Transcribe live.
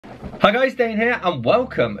Hi guys, Dane here, and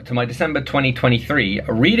welcome to my December 2023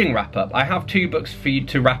 reading wrap-up. I have two books for you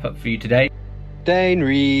to wrap up for you today. Dane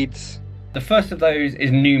reads. The first of those is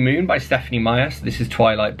New Moon by Stephanie Meyer. So this is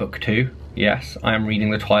Twilight Book 2. Yes, I am reading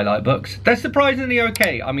the Twilight books. They're surprisingly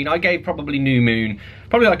okay. I mean, I gave probably New Moon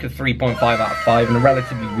probably like a 3.5 out of 5 and a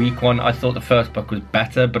relatively weak one. I thought the first book was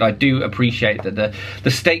better, but I do appreciate that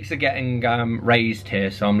the stakes are getting raised here,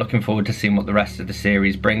 so I'm looking forward to seeing what the rest of the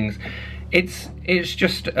series brings. It's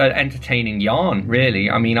just an entertaining yarn, really.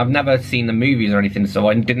 I mean, I've never seen the movies or anything, so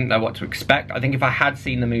I didn't know what to expect. I think if I had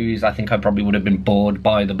seen the movies, I think I probably would have been bored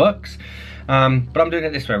by the books. But I'm doing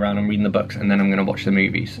it this way around. I'm reading the books and then I'm going to watch the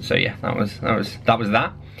movies. So yeah, that was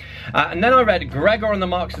that. And then I read Gregor and the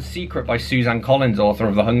Marks of Secret by Suzanne Collins, author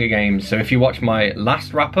of The Hunger Games. So if you watch my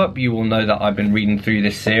last wrap-up, you will know that I've been reading through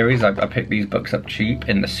this series. I picked these books up cheap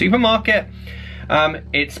in the supermarket.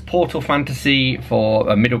 It's portal fantasy for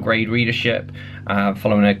a middle grade readership,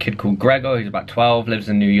 following a kid called Gregor who's about 12, lives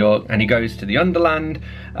in New York, and he goes to the Underland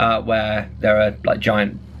where there are like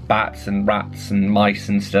giant bats and rats and mice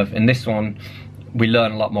and stuff. In this one, we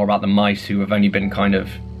learn a lot more about the mice, who have only been kind of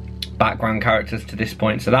background characters to this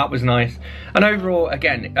point, so that was nice. And overall,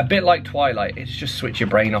 again, a bit like Twilight, it's just switch your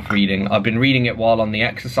brain off reading. I've been reading it while on the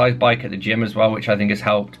exercise bike at the gym as well, which I think has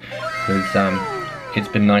helped, because it's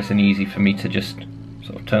been nice and easy for me to just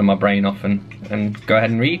sort of turn my brain off and go ahead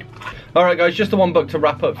and read. Alright guys, just the one book to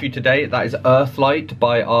wrap up for you today. That is Earthlight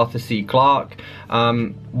by Arthur C. Clarke.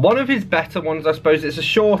 One of his better ones, I suppose. It's a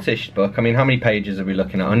shortish book. I mean, how many pages are we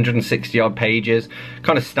looking at? 160 odd pages.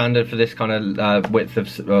 Kind of standard for this kind of width of,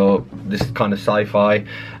 this kind of sci-fi.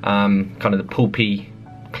 Kind of the pulpy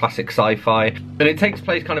classic sci-fi. And it takes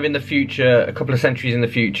place kind of in the future, a couple of centuries in the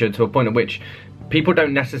future, to a point at which people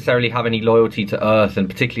don't necessarily have any loyalty to Earth, and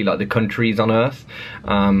particularly like the countries on Earth.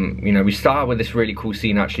 You know, we start with this really cool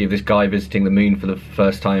scene actually of this guy visiting the moon for the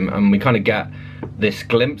first time, and we kind of get this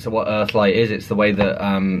glimpse of what Earthlight is. It's the way that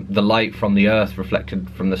the light from the Earth reflected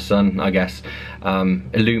from the sun, I guess,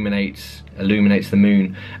 illuminates the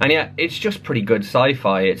moon. And yeah, it's just pretty good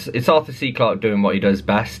sci-fi. It's Arthur C. Clarke doing what he does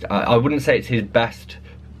best. I wouldn't say it's his best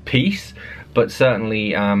piece, but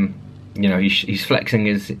certainly you know, he's flexing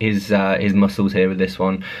his muscles here with this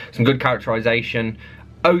one. Some good characterization,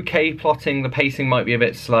 okay plotting. The pacing might be a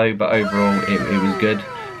bit slow, but overall it was good.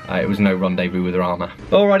 It was no Rendezvous with Rama.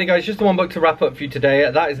 Alrighty guys, just the one book to wrap up for you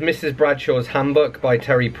today. That is Mrs. Bradshaw's Handbook by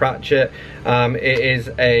Terry Pratchett. It is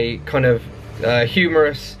a kind of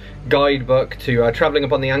humorous guidebook to travelling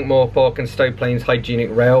upon the Ankh-Morpork and Stowe Plains Hygienic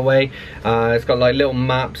Railway. It's got like little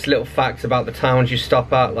maps, little facts about the towns you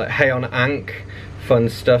stop at, like Hay on Ankh. Fun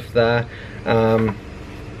stuff there.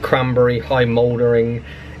 Cranberry, High Mouldering.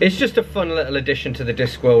 It's just a fun little addition to the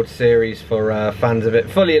Discworld series for fans of it.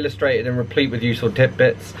 Fully illustrated and replete with useful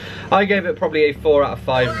tidbits. I gave it probably a 4 out of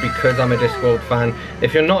 5 because I'm a Discworld fan.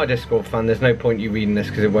 If you're not a Discworld fan, there's no point you reading this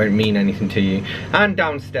because it won't mean anything to you. And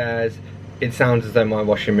downstairs, it sounds as though my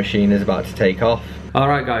washing machine is about to take off.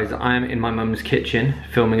 Alright guys, I am in my mum's kitchen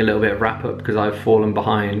filming a little bit of wrap up because I've fallen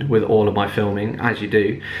behind with all of my filming, as you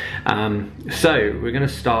do. So we're going to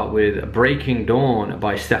start with Breaking Dawn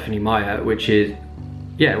by Stephanie Meyer, which is,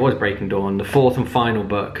 yeah, it was Breaking Dawn, the 4th and final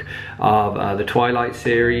book of the Twilight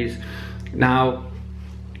series. Now,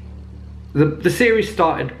 the series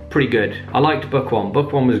started pretty good. I liked book 1.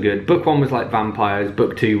 Book 1 was good. Book 1 was like vampires,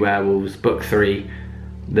 book 2 werewolves, book 3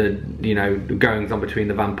 the, you know, goings on between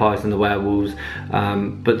the vampires and the werewolves,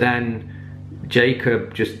 but then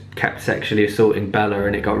Jacob just kept sexually assaulting Bella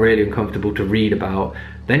and it got really uncomfortable to read about.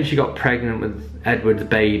 Then she got pregnant with Edward's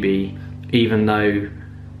baby, even though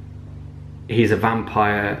he's a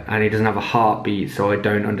vampire and he doesn't have a heartbeat, so I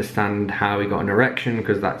don't understand how he got an erection,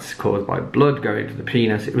 because that's caused by blood going to the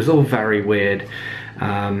penis. It was all very weird.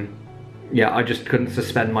 Yeah, I just couldn't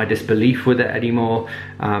suspend my disbelief with it anymore,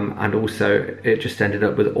 and also it just ended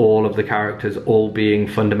up with all of the characters all being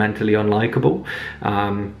fundamentally unlikable.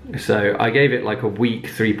 So I gave it like a weak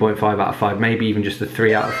 3.5 out of 5, maybe even just a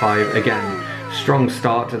 3 out of 5. Again, strong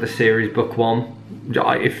start to the series, book 1.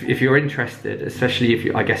 If you're interested, especially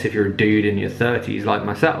if I guess if you're a dude in your 30s like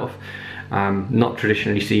myself, not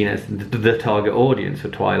traditionally seen as the target audience for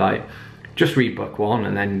Twilight, just read book 1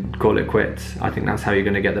 and then call it quits. I think that's how you're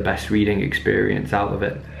going to get the best reading experience out of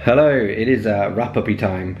it. Hello, it is wrap-uppy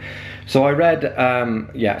time. So I read,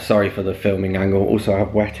 yeah, sorry for the filming angle, also I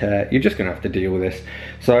have wet hair, you're just going to have to deal with this.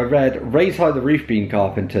 So I read Raise High the Roof Bean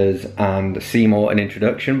Carpenters and Seymour, an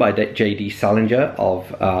Introduction by J.D. Salinger of,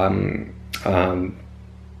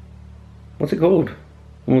 what's it called?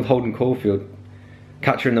 One with Holden Caulfield.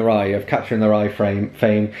 Catcher in the Rye, of Catcher in the Rye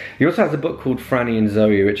fame. He also has a book called Franny and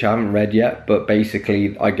Zoe, which I haven't read yet, but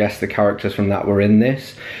basically I guess the characters from that were in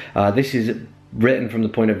this. This is written from the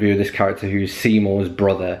point of view of this character who's Seymour's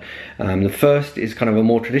brother. The first is kind of a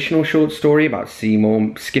more traditional short story about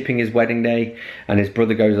Seymour skipping his wedding day, and his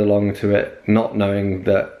brother goes along to it not knowing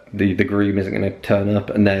that the groom isn't going to turn up,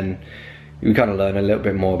 and then we kind of learn a little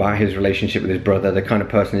bit more about his relationship with his brother, the kind of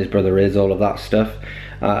person his brother is, all of that stuff.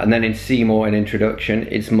 And then in Seymour, an introduction,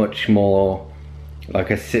 it's much more like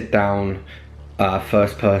a sit down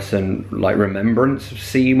first person like remembrance of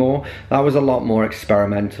Seymour. That was a lot more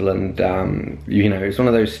experimental, and you know, it's one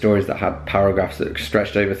of those stories that had paragraphs that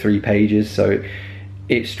stretched over 3 pages, so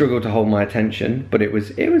it struggled to hold my attention, but it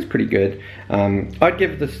was pretty good. I'd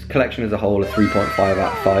give this collection as a whole a 3.5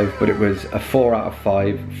 out of 5, but it was a 4 out of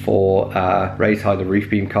 5 for Raise High the Roof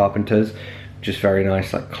Beam Carpenters, just very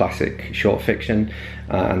nice, like classic short fiction.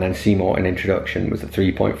 And then Seymour, an introduction, was a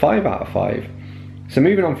 3.5 out of 5. So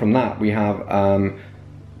moving on from that, we have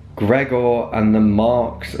Gregor and the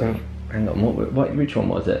Marks of, hang on, which one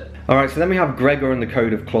was it? Alright, so then we have Gregor and the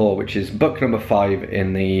Code of Claw, which is book number 5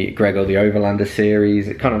 in the Gregor the Overlander series.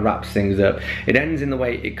 It kind of wraps things up. It ends in the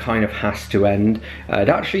way it kind of has to end. It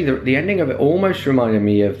actually, the ending of it almost reminded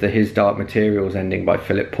me of the His Dark Materials ending by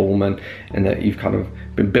Philip Pullman, in that you've kind of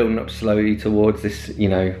been building up slowly towards this, you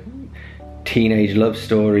know, teenage love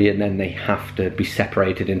story, and then they have to be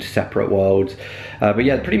separated into separate worlds. But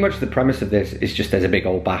yeah, pretty much the premise of this is just there's a big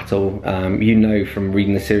old battle. You know from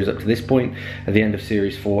reading the series up to this point, at the end of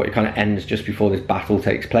series 4, it kind of ends just before this battle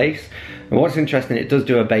takes place. And what's interesting, it does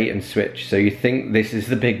do a bait and switch, so you think this is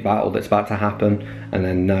the big battle that's about to happen, and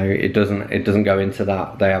then no, it doesn't go into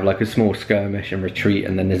that. They have like a small skirmish and retreat,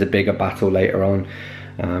 and then there's a bigger battle later on.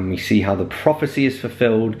 We see how the prophecy is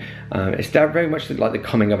fulfilled. It's very much like the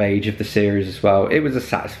coming of age of the series as well. It was a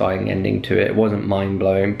satisfying ending to it. It wasn't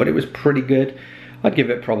mind-blowing, but it was pretty good. I'd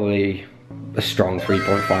give it probably a strong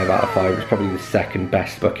 3.5 out of 5. It's probably the second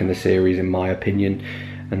best book in the series in my opinion,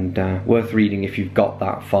 and worth reading if you've got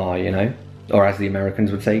that far, you know, or as the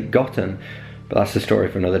Americans would say, gotten. But that's the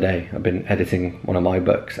story for another day. I've been editing one of my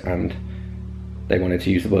books and they wanted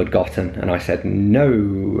to use the word gotten, and I said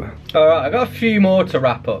no. Alright, I've got a few more to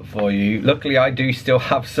wrap up for you. Luckily, I do still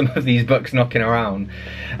have some of these books knocking around.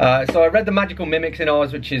 So I read The Magical Mimics in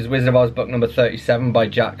Oz, which is Wizard of Oz book number 37 by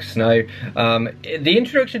Jack Snow. The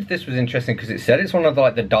introduction to this was interesting because it said it's one of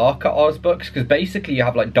the darker Oz books, because basically you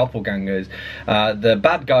have like doppelgangers. The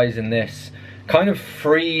bad guys in this kind of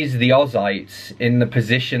freeze the Ozites in the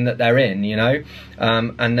position that they're in, you know,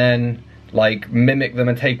 and then like mimic them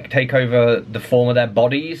and take over the form of their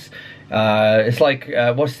bodies. It's like,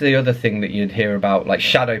 what's the other thing that you'd hear about, like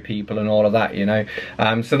shadow people and all of that, you know?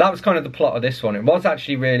 So that was kind of the plot of this one. It was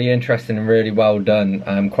actually really interesting and really well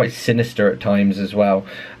done, quite sinister at times as well.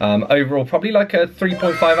 Overall, probably like a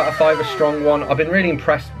 3.5 out of 5, a strong one. I've been really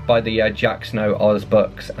impressed by the Jack Snow Oz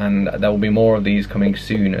books, and there will be more of these coming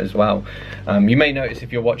soon as well. You may notice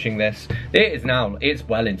if you're watching this, it's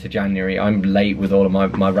well into January. I'm late with all of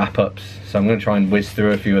my wrap-ups, so I'm going to try and whiz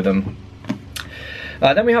through a few of them.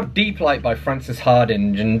 Then we have Deeplight by Frances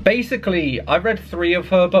Hardinge, and basically I've read 3 of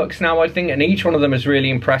her books now, I think, and each one of them has really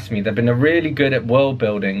impressed me. They've been really good at world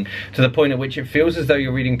building, to the point at which it feels as though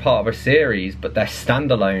you're reading part of a series, but they're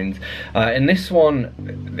standalones. In this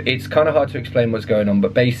one, it's kind of hard to explain what's going on,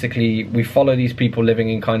 but basically we follow these people living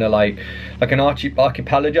in kind of like an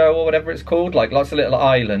archipelago or whatever it's called, like lots of little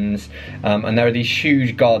islands, and there are these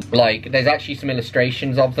huge gods. Like, there's actually some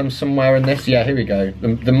illustrations of them somewhere in this. Yeah, here we go.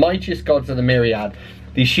 The mightiest gods of the myriad.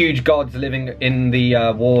 These huge gods living in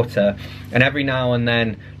the water, and every now and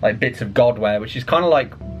then like bits of godware, which is kind of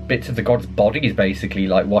like bits of the gods' bodies basically,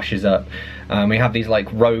 like washes up. We have these like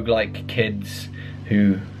roguelike kids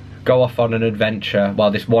who go off on an adventure.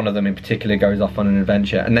 Well, this one of them in particular goes off on an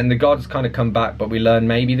adventure, and then the gods kind of come back, but we learn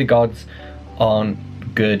maybe the gods aren't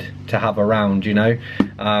good to have around, you know.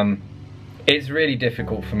 It's really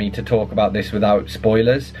difficult for me to talk about this without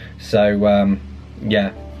spoilers, so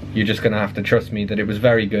yeah, you're just gonna have to trust me that it was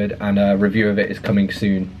very good, and a review of it is coming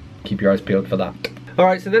soon. Keep your eyes peeled for that.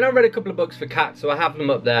 Alright, so then I read a couple of books for cats, so I have them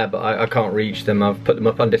up there, but I can't reach them. I've put them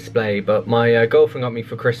up on display, but my girlfriend got me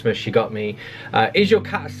for Christmas, she got me Is Your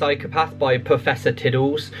Cat a Psychopath by Purfessor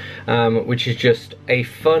Tiddles, which is just a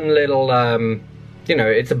fun little, you know,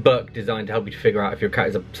 it's a book designed to help you to figure out if your cat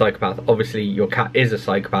is a psychopath. Obviously, your cat is a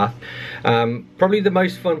psychopath. Probably the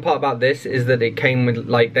most fun part about this is that it came with,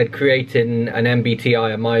 like, they'd created an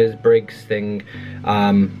MBTI, a Myers-Briggs thing,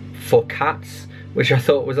 for cats. which I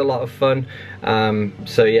thought was a lot of fun.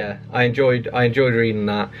 So yeah, I enjoyed reading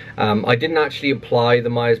that. I didn't actually apply the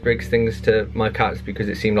Myers-Briggs things to my cats because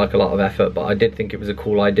it seemed like a lot of effort, but I did think it was a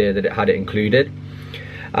cool idea that it had it included.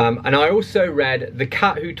 And I also read The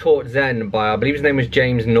Cat Who Taught Zen by, I believe his name was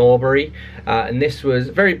James Norbury, and this was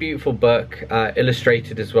a very beautiful book,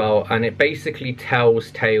 illustrated as well, and it basically tells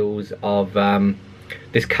tales of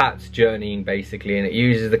this cat's journeying, basically, and it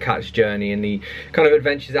uses the cat's journey and the kind of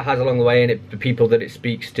adventures it has along the way, and the people that it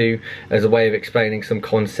speaks to, as a way of explaining some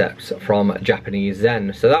concepts from Japanese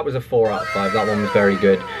Zen. So that was a 4 out of 5, that one was very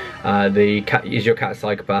good. The Cat Is Your Cat a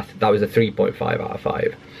Psychopath, that was a 3.5 out of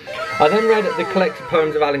 5. I then read the collected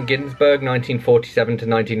poems of Allen Ginsberg, 1947 to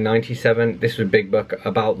 1997. This was a big book,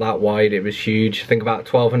 about that wide. It was huge, I think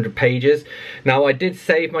about 1,200 pages. Now, I did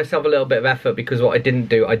save myself a little bit of effort, because what I didn't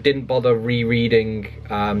do, I didn't bother rereading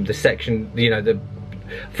the section, you know,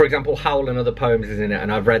 for example, Howl and Other Poems is in it,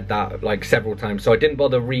 and I've read that like several times, so I didn't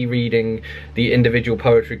bother rereading the individual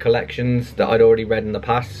poetry collections that I'd already read in the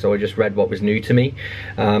past, so I just read what was new to me.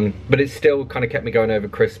 But it still kind of kept me going over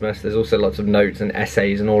Christmas. There's also lots of notes and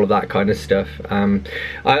essays and all of that kind of stuff.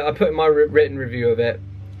 I put in my written review of it.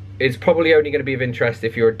 It's probably only going to be of interest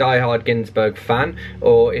if you're a die-hard Ginsberg fan,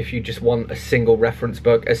 or if you just want a single reference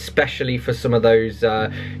book, especially for some of those, you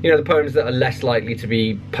know, the poems that are less likely to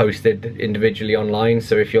be posted individually online.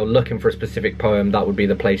 So if you're looking for a specific poem, that would be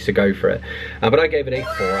the place to go for it. But I gave it a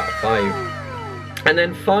 4 out of 5. And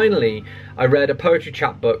then finally, I read a poetry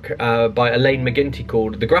chapbook by Elaine McGinty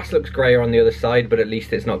called The Grass Looks Greyer on the Other Side, but at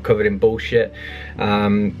least it's not covered in bullshit.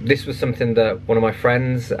 This was something that one of my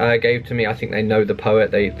friends gave to me. I think they know the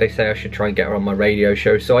poet. They say I should try and get her on my radio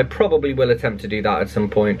show, so I probably will attempt to do that at some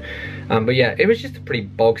point. But yeah, it was just a pretty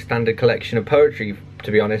bog standard collection of poetry,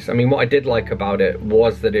 to be honest. I mean, what I did like about it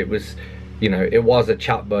was that it was, you know, it was a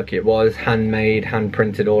chapbook. It was handmade, hand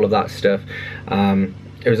printed, all of that stuff.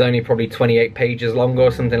 It was only probably 28 pages long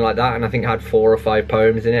or something like that, and I think it had 4 or 5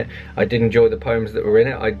 poems in it. I did enjoy the poems that were in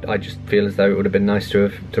it. I just feel as though it would have been nice to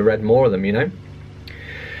have read more of them, you know.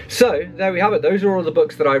 So there we have it. Those are all the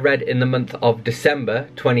books that I read in the month of December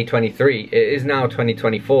 2023. It is now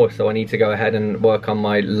 2024, so I need to go ahead and work on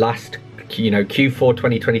my last, you know, Q4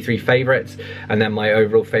 2023 favourites, and then my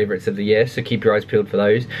overall favourites of the year, so keep your eyes peeled for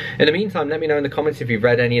those. In the meantime, let me know in the comments if you've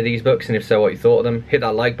read any of these books, and if so, what you thought of them. Hit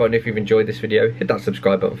that like button if you've enjoyed this video, hit that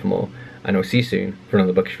subscribe button for more, and I'll see you soon for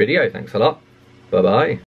another bookish video. Thanks a lot, bye bye.